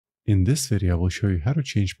In this video, I will show you how to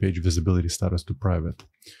change page visibility status to private,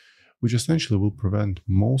 which essentially will prevent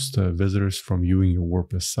most visitors from viewing your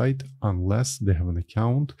WordPress site unless they have an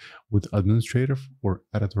account with administrative or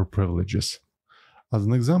editor privileges. As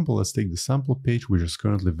an example, let's take the sample page, which is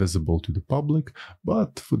currently visible to the public,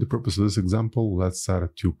 but for the purpose of this example, let's set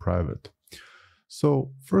it to private.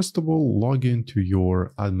 So first of all, log into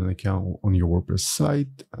your admin account on your WordPress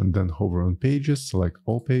site and then hover on pages, select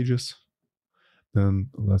all pages. Then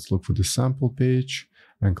let's look for the sample page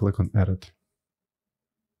and click on edit.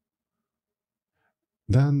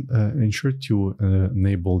 Then ensure to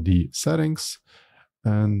enable the settings,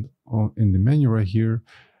 and in the menu right here,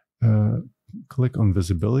 click on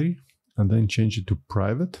visibility and then change it to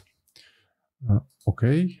private.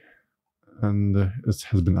 Okay, and it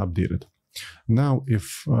has been updated. Now,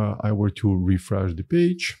 if I were to refresh the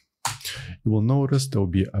page, you will notice there will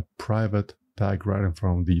be a private tag right in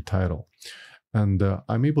front of the title. And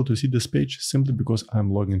I'm able to see this page simply because I'm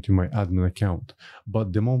logged into my admin account.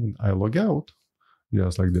 But the moment I log out,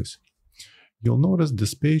 just like this, you'll notice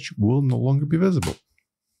this page will no longer be visible.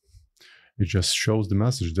 It just shows the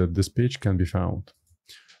message that this page can be found.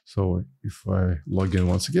 So if I log in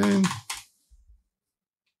once again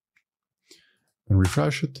and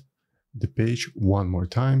refresh it, the page one more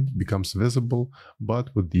time becomes visible,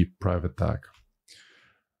 but with the private tag.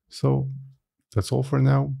 So that's all for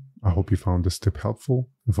now. I hope you found this tip helpful.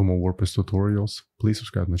 And for more WordPress tutorials, please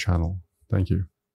subscribe to the channel. Thank you.